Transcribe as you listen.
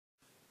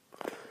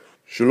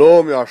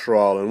Shalom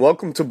Yashral, and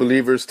welcome to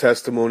Believer's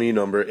Testimony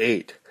number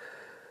 8.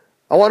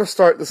 I want to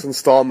start this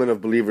installment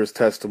of Believer's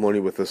Testimony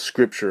with a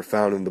scripture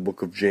found in the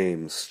book of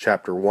James,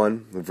 chapter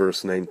 1,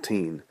 verse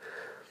 19.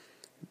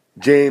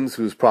 James,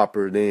 whose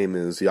proper name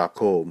is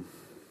Jacob,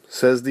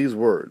 says these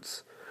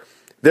words,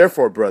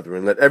 "Therefore,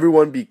 brethren, let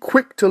everyone be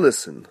quick to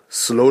listen,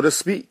 slow to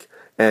speak,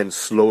 and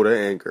slow to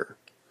anger."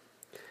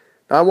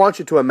 Now I want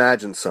you to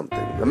imagine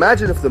something.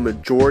 Imagine if the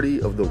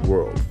majority of the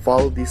world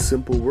followed these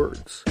simple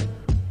words.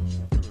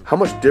 How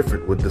much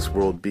different would this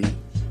world be?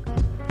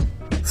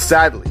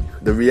 Sadly,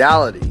 the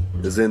reality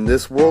is in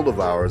this world of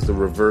ours, the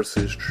reverse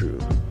is true.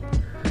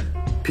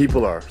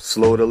 People are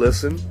slow to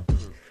listen,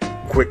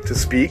 quick to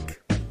speak,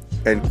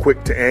 and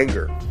quick to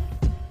anger.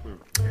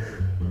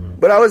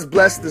 But I was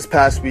blessed this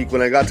past week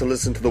when I got to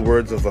listen to the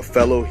words of a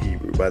fellow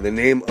Hebrew by the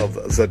name of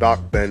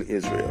Zadok ben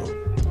Israel.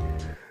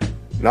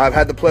 Now I've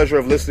had the pleasure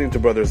of listening to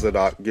Brother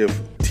Zadok give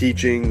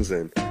teachings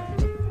and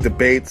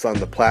debates on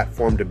the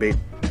platform Debate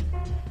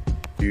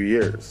few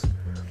years.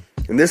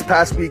 And this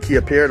past week he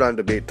appeared on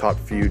Debate Talk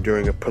for You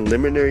during a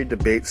preliminary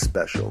debate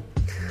special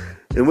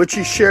in which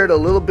he shared a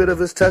little bit of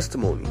his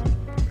testimony.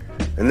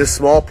 And this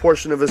small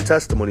portion of his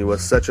testimony was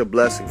such a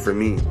blessing for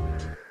me.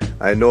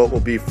 I know it will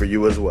be for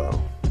you as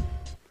well.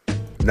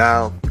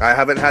 Now, I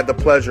haven't had the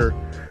pleasure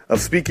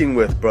of speaking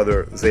with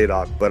Brother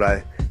Zadok, but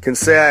I can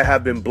say I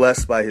have been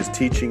blessed by his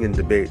teaching and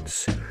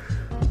debates.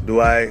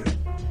 Do I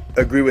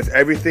agree with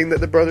everything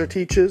that the brother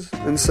teaches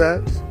and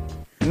says?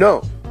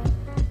 No.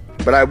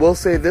 But I will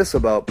say this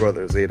about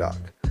Brother Zadok.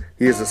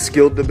 He is a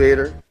skilled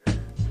debater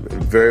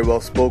and very well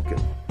spoken.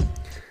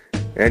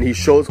 And he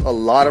shows a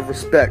lot of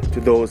respect to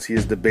those he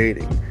is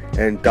debating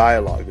and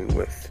dialoguing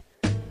with.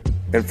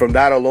 And from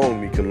that alone,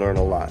 we can learn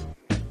a lot.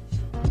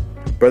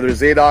 Brother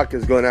Zadok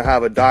is going to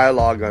have a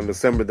dialogue on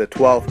December the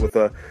 12th with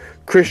a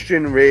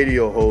Christian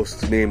radio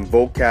host named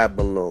Vocab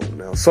Malone.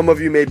 Now, some of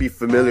you may be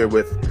familiar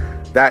with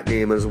that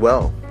name as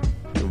well.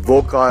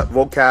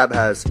 Vocab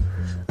has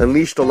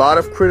unleashed a lot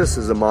of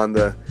criticism on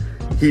the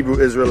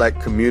Hebrew Israelite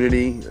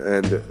community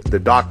and the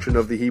doctrine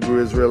of the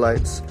Hebrew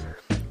Israelites.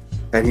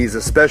 And he's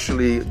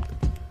especially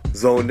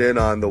zoned in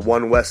on the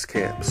One West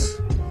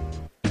camps.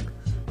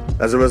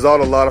 As a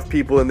result, a lot of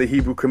people in the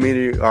Hebrew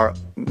community are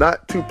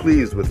not too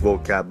pleased with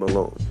Vocab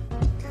Malone.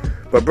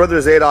 But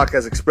Brother Zadok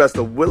has expressed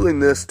a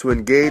willingness to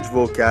engage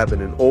Vocab in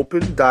an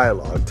open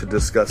dialogue to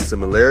discuss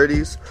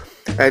similarities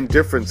and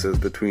differences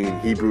between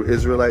Hebrew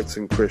Israelites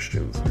and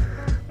Christians.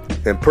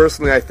 And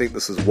personally, I think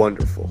this is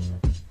wonderful.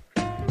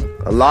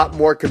 A lot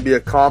more can be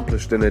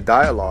accomplished in a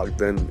dialogue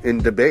than in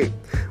debate,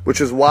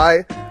 which is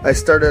why I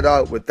started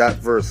out with that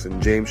verse in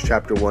James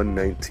chapter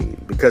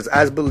 1:19. Because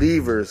as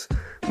believers,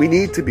 we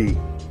need to be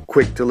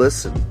quick to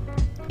listen,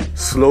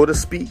 slow to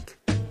speak,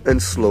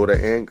 and slow to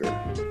anger.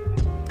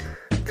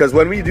 Because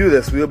when we do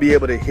this, we'll be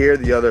able to hear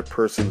the other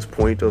person's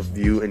point of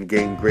view and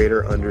gain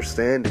greater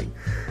understanding.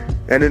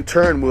 And in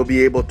turn, we'll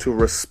be able to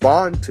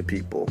respond to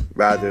people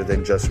rather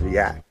than just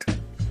react.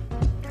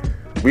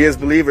 We as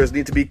believers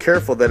need to be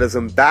careful that as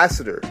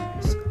ambassadors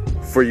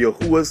for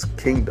Yahuwah's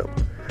kingdom,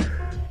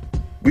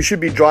 we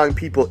should be drawing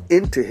people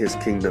into his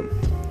kingdom,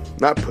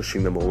 not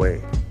pushing them away.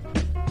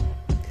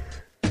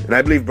 And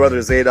I believe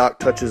Brother Zadok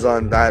touches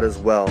on that as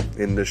well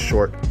in this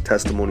short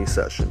testimony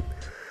session.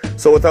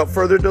 So without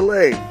further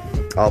delay,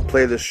 I'll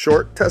play this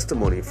short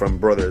testimony from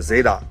Brother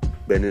Zadok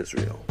ben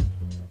Israel.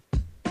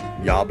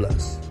 Yah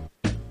bless.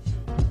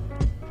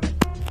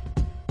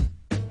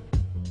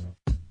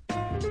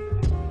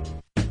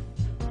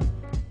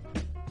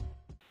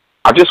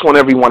 I just want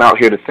everyone out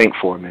here to think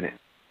for a minute.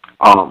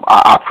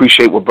 I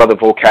appreciate what Brother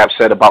Vocab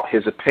said about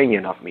his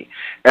opinion of me.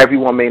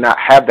 Everyone may not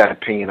have that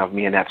opinion of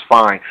me, and that's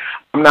fine.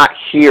 I'm not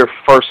here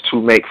first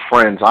to make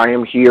friends. I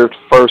am here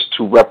first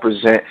to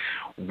represent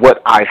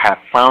what I have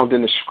found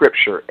in the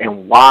scripture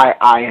and why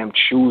I am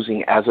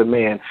choosing as a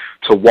man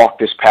to walk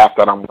this path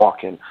that I'm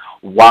walking.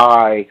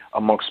 Why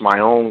amongst my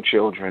own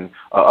children,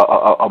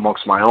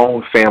 amongst my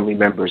own family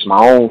members, my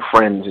own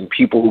friends, and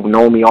people who've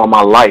known me all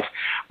my life,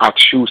 I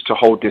choose to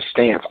hold this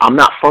stance. I'm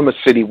not from a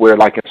city where,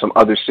 like in some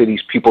other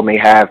cities, people may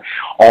have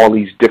all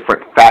these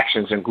different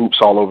factions and groups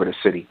all over the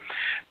city.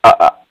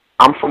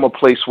 I'm from a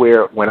place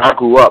where, when I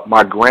grew up,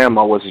 my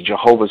grandma was a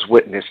Jehovah's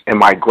Witness, and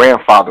my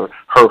grandfather,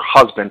 her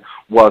husband,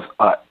 was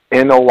a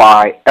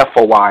NOI,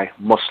 FOI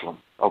Muslim,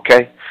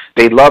 okay?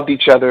 They loved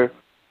each other.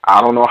 I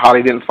don't know how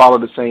they didn't follow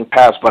the same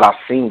paths, but I've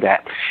seen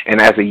that.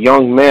 And as a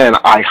young man,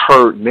 I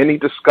heard many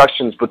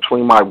discussions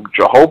between my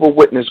Jehovah's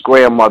Witness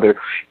grandmother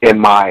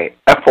and my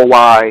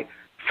FOI.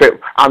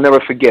 I'll never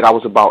forget, I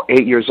was about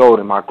 8 years old,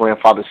 and my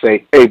grandfather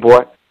say, "Hey,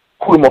 boy,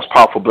 who the most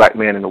powerful black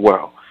man in the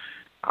world?"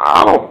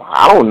 I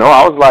don't know.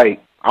 I was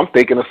like, I'm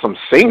thinking of some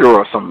singer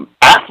or some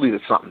athlete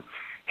or something.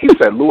 He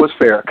said, "Louis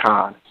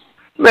Farrakhan."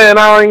 Man,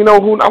 I don't even know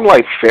who. I'm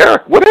like,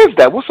 what is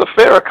that? What's a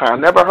Farrakhan?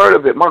 Never heard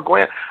of it. My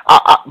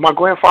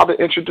grandfather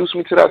introduced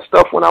me to that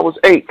stuff when I was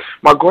 8.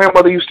 My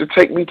grandmother used to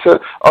take me to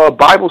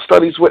Bible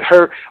studies with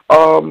her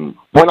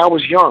when I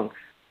was young.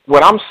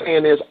 what I'm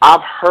saying is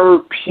I've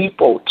heard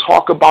people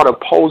talk about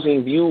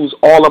opposing views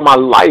all of my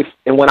life,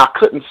 and when I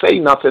couldn't say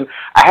nothing,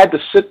 I had to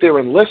sit there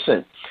and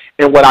listen.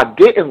 And what I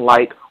didn't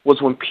like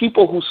was when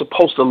people who's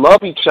supposed to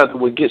love each other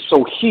would get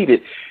so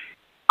heated.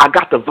 I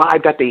got the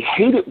vibe that they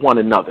hated one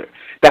another,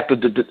 that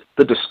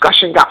the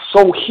discussion got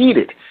so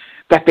heated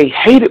that they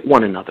hated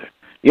one another.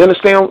 You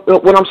understand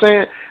what I'm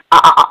saying?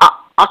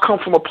 I come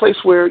from a place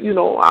where, you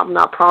know, I'm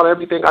not proud of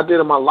everything I did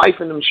in my life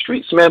in them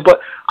streets, man, but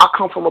I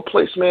come from a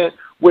place, man,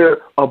 where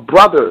a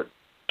brother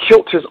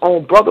killed his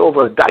own brother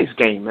over a dice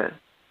game, man.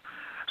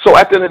 So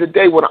at the end of the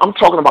day, when I'm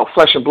talking about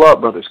flesh and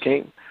blood, brothers,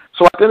 King.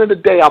 So at the end of the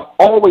day, I've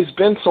always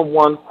been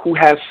someone who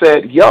has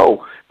said,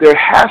 yo, there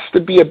has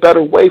to be a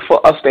better way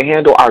for us to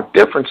handle our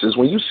differences.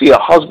 When you see a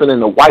husband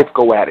and a wife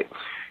go at it,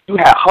 you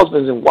had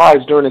husbands and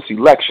wives during this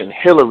election,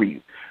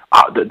 Hillary,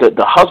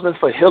 the husband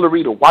for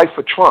Hillary, the wife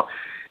for Trump,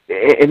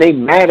 and they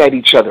mad at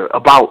each other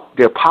about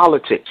their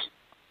politics.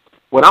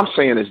 What I'm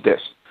saying is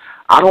this.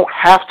 I don't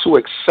have to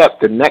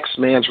accept the next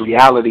man's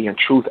reality and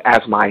truth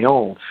as my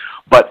own,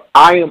 but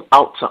I am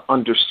out to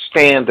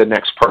understand the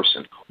next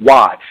person.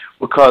 Why?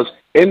 Because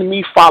in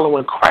me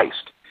following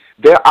Christ,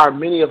 there are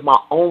many of my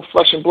own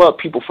flesh and blood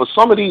people. For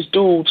some of these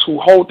dudes who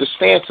hold the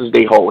stances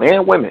they hold,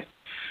 and women,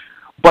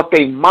 but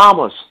they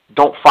mamas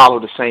don't follow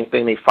the same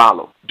thing they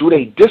follow. Do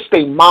they diss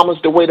their mamas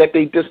the way that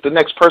they diss the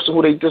next person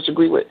who they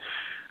disagree with?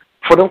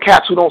 For them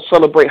cats who don't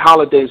celebrate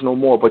holidays no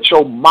more, but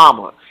your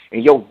mama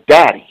and your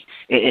daddy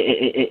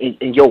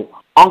and your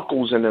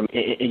uncles and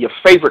your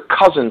favorite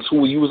cousins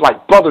who you was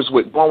like brothers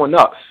with growing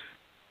up,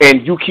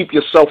 and you keep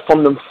yourself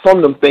from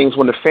them things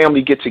when the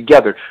family get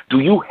together. Do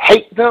you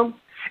hate them?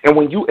 And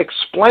when you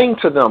explain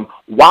to them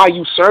why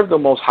you serve the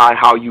Most High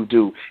how you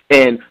do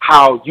and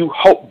how you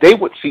hope they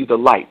would see the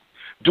light,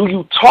 do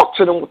you talk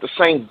to them with the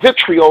same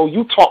vitriol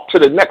you talk to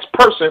the next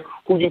person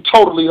who you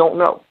totally don't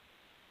know?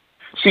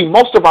 See,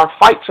 most of our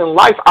fights in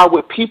life are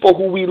with people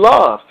who we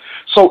love.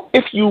 So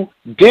if you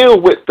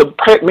deal with the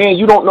man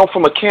you don't know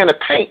from a can of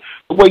paint,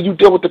 the way you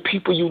deal with the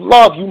people you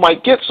love, you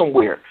might get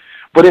somewhere.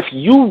 But if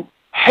you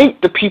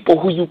hate the people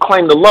who you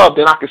claim to love,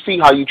 then I can see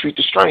how you treat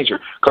the stranger.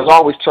 Because I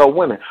always tell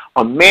women,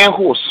 a man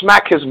who will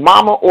smack his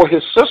mama or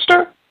his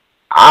sister,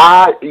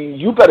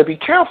 you better be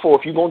careful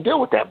if you're going to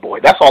deal with that boy.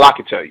 That's all I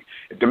can tell you.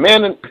 If the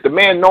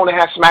man known to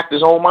have smacked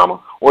his own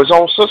mama or his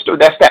own sister,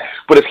 that's that.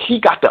 But if he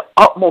got the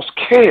utmost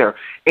care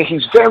and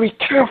he's very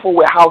careful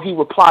with how he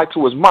replied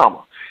to his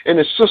mama and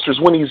his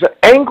sisters when he's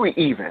angry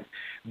even,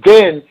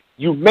 then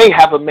you may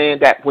have a man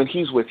that when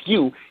he's with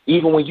you,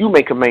 even when you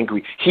make him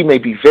angry, he may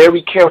be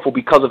very careful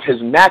because of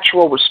his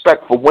natural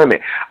respect for women.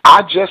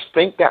 I just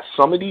think that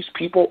some of these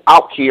people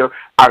out here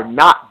are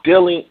not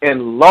dealing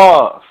in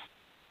love.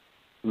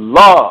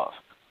 Love.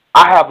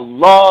 I have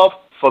love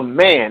for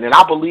man, and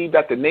I believe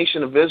that the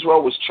nation of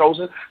Israel was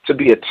chosen to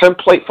be a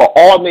template for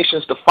all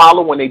nations to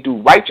follow when they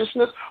do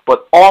righteousness,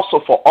 but also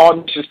for all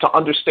nations to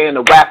understand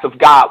the wrath of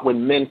God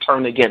when men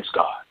turn against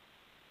God.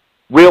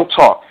 Real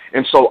talk.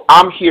 And so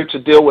I'm here to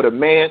deal with a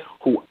man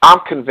who I'm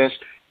convinced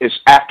is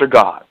after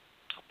God.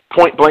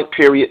 Point blank,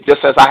 period,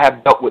 just as I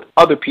have dealt with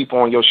other people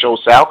on your show,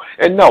 Sal.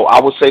 And no, I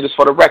will say this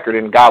for the record,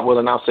 and God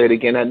willing, I'll say it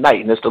again at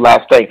night, and it's the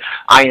last thing.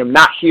 I am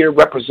not here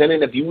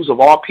representing the views of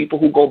all people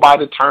who go by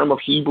the term of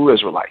Hebrew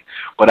Israelite,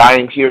 but I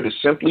am here to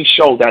simply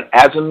show that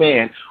as a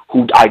man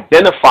who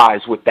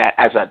identifies with that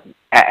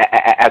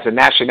as a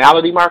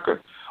nationality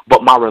marker,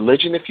 but my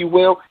religion, if you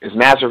will, is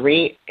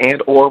Nazarene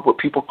and or what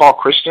people call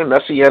Christian,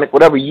 Messianic,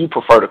 whatever you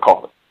prefer to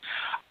call it.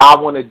 I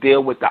want to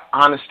deal with the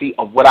honesty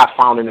of what I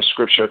found in the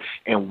scripture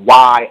and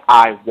why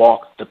I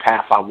walk the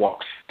path I walk.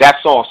 That's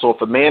all. So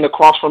if a man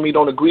across from me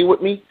don't agree with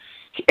me,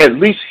 at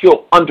least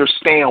he'll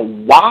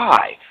understand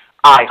why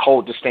I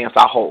hold the stance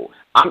I hold.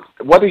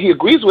 Whether he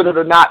agrees with it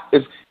or not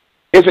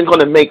isn't going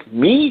to make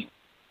me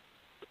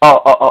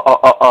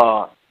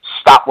stop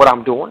what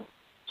I'm doing.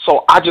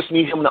 So I just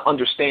need him to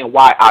understand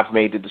why I've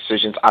made the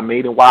decisions I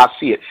made and why I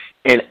see it.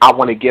 And I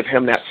want to give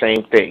him that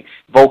same thing.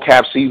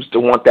 Vocab seems to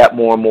want that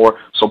more and more.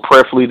 So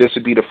prayerfully, this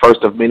would be the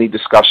first of many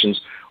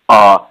discussions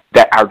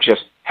that are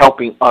just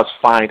helping us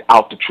find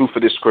out the truth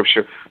of this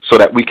scripture so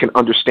that we can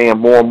understand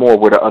more and more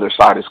where the other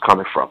side is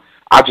coming from.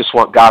 I just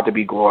want God to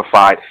be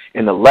glorified.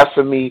 And the less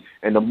of me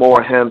and the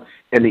more of him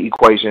in the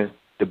equation,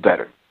 the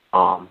better.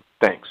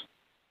 Thanks.